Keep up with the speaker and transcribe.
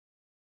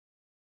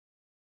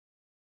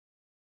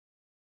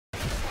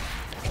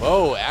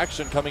Whoa,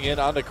 action coming in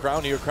onto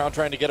Crown here. Crown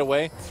trying to get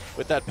away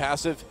with that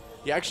passive.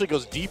 He actually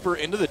goes deeper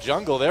into the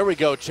jungle. There we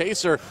go.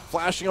 Chaser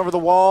flashing over the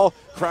wall.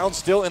 Crown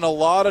still in a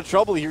lot of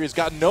trouble here. He's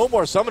got no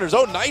more summoners.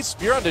 Oh, nice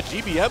spear onto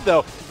GBM,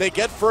 though. They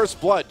get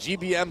first blood.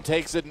 GBM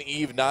takes it, and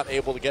Eve not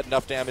able to get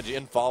enough damage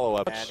in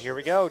follow-up. And here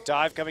we go.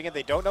 Dive coming in.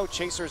 They don't know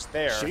Chaser's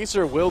there.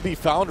 Chaser will be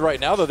found right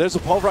now, though. There's a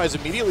pulverize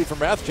immediately from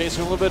Wrath.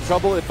 Chaser in a little bit of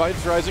trouble.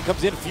 Advice Rising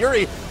comes in.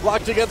 Fury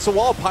locked against the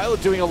wall.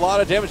 Pilot doing a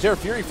lot of damage there.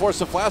 Fury forced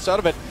to flash out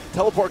of it.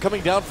 Teleport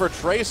coming down for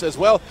Trace as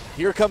well.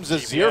 Here comes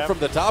Azir from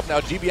the top. Now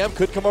GBM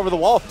could come over the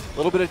wall. A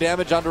little bit of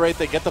damage onto Wraith.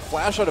 They get the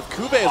flash out of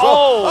CuVee as well.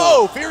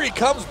 Oh, Fury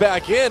comes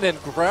back in, and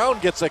Crown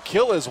gets a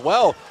kill as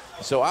well.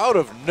 So out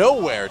of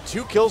nowhere,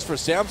 2 kills for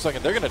Samsung,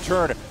 and they're going to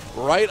turn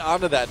right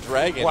onto that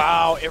dragon.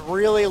 Wow, it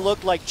really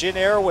looked like Jin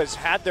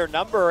had their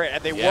number,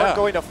 and they weren't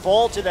going to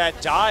fall to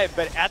that dive,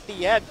 but at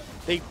the end,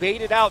 they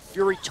baited out.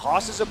 Fury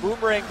tosses a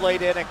boomerang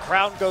blade in, and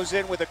Crown goes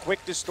in with a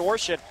quick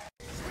distortion.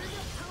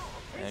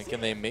 And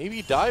can they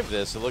maybe dive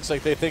this? It looks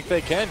like they think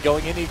they can.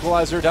 Going in,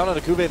 equalizer down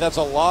onto CuVee. That's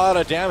a lot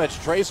of damage.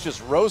 Trace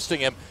just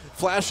roasting him,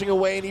 flashing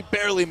away, and he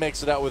barely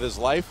makes it out with his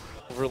life.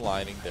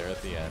 Overlining there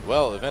at the end.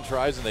 Well, Event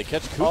Horizon, they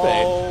catch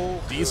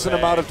CuVee. Decent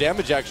amount of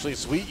damage, actually.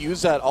 Sweet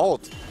used that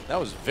ult. That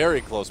was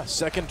very close.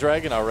 Second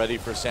dragon already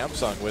for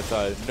Samsung with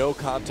no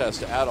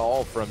contest at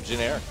all from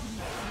Jin.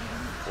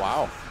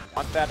 Wow.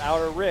 Want that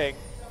outer ring.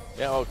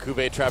 Yeah, oh,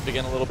 CuVee trapped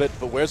again a little bit,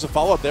 but where's the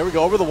follow-up? There we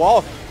go, over the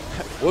wall.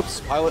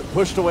 Whoops, Pilot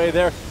pushed away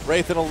there.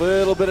 Wraith in a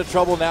little bit of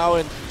trouble now,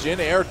 and Jin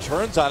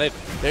turns on it.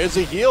 There's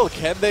a heal.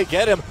 Can they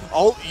get him?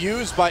 Ult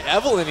used by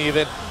Evelynn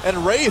even.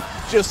 And Wraith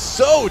just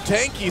so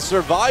tanky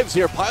survives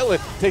here.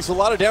 Pilot takes a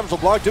lot of damage.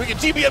 LeBlanc doing it.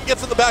 GBM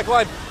gets in the back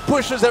line,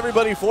 pushes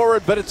everybody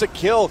forward, but it's a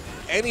kill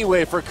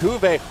anyway for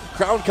CuVee.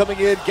 Crown coming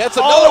in, gets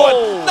another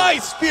one.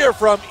 Nice spear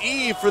from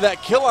Eve for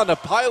that kill on the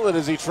Pilot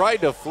as he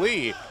tried to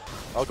flee.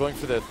 All going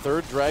for the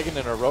third dragon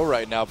in a row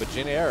right now, but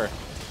Jin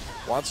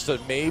wants to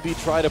maybe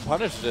try to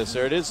punish this.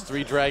 There it is,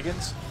 3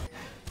 dragons.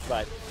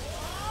 But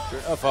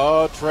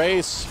oh,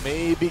 Trace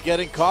maybe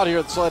getting caught here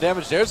with a lot of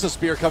damage. There's the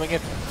spear coming in.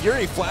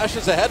 Fury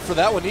flashes ahead for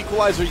that one.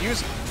 Equalizer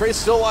used. Trace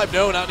still alive.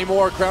 No, not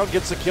anymore. Crown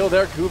gets the kill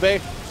there.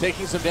 CuVee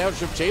taking some damage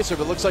from Chaser,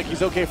 but looks like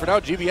he's okay for now.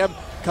 GBM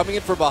coming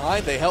in from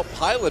behind. They help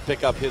Pilot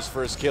pick up his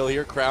first kill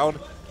here. Crown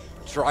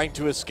trying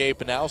to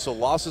escape now, so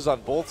losses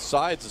on both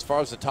sides as far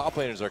as the top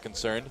laners are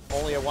concerned.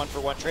 Only a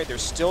 1-for-1 trade. They're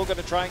still going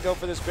to try and go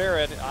for this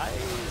Baron.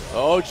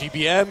 Oh,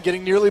 GBM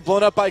getting nearly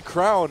blown up by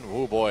Crown.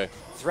 Oh boy.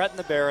 Threaten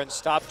the Baron,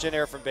 stop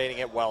Jin from baiting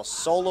it while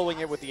soloing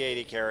it with the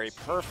AD carry.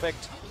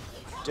 Perfect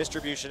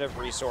distribution of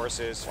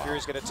resources. Wow.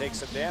 Fury's going to take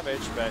some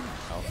damage, but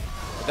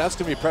that's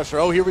going to be pressure.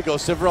 Oh, here we go.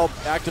 Sivir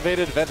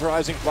activated. Event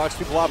Horizon blocks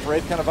people off.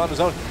 Wraith kind of on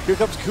his own. Here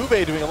comes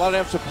CuVee doing a lot of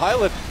damage to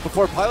Pilot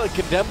before Pilot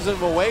condemns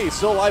him away. He's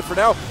still alive for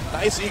now.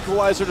 Nice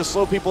equalizer to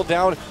slow people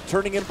down.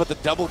 Turning in, but the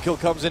double kill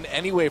comes in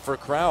anyway for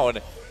Crown.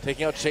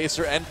 Taking out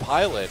Chaser and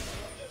Pilot.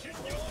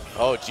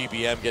 Oh,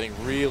 GBM getting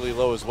really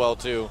low as well,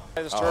 too.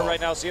 This turn right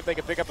now, see if they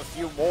can pick up a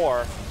few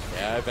more.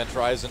 Yeah, Event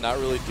Horizon not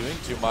really doing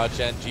too much,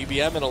 and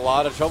GBM in a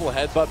lot of trouble.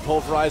 Headbutt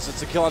pulverized.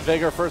 It's a kill on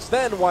Veigar first,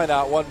 then why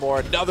not? One more,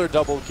 another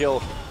double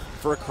kill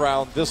for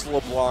Crown. This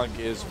LeBlanc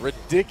is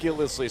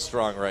ridiculously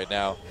strong right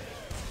now.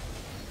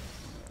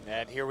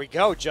 And here we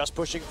go, just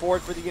pushing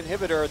forward for the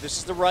inhibitor. This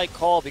is the right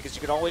call because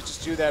you can always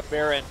just do that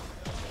Baron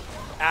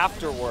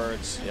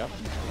afterwards. Yep.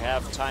 You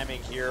have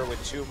timing here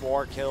with 2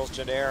 more kills.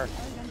 Jin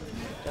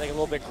getting a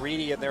little bit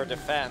greedy in their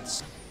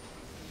defense.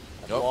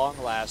 At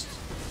long last.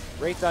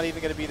 Wraith not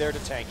even going to be there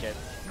to tank it.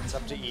 It's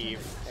up to Eve.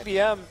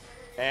 BM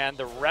and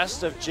the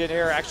rest of Jin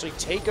actually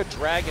take a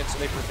dragon, so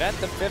they prevent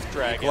the 5th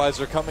dragon.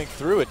 Equalizer coming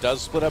through. It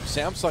does split up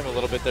Samsung a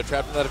little bit. They're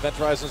trapped in that Event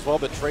Horizon as well,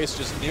 but Trace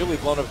just nearly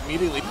blown up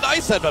immediately.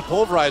 Nice headbutt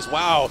pulverized.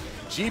 Wow.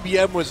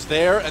 GBM was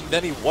there, and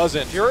then he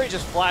wasn't. Fury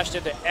just flashed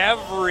into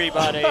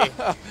everybody.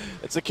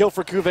 It's a kill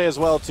for CuVee as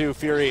well, too.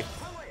 Fury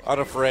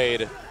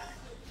unafraid.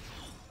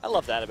 I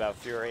love that about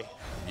Fury.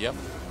 Yep.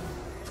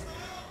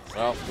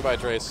 Well, goodbye,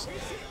 Trace.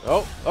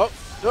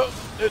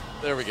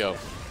 There we go.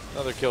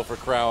 Another kill for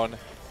Crown.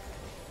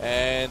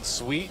 And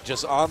Sweet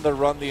just on the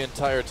run the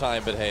entire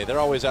time, but hey, they're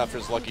always after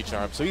his Lucky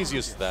Charm, so he's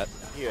used to that.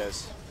 He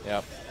is.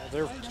 Yeah.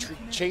 They're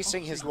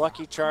chasing his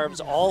Lucky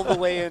Charms all the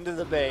way into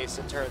the base,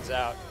 it turns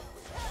out.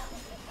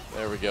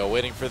 There we go,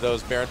 waiting for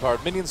those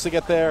Baron-powered minions to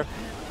get there.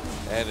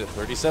 And at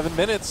 37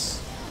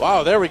 minutes.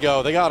 Wow, there we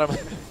go, they got him.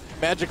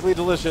 Magically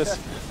delicious.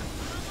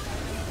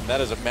 And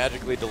that is a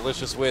magically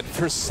delicious win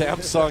for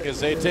Samsung as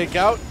they take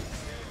out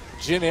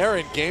Jin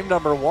in game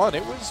number 1.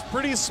 It was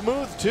pretty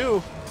smooth,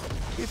 too.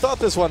 We thought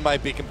this one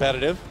might be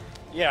competitive.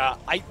 Yeah,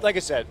 like I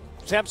said,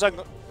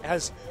 Samsung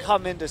has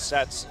come into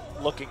sets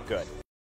looking good.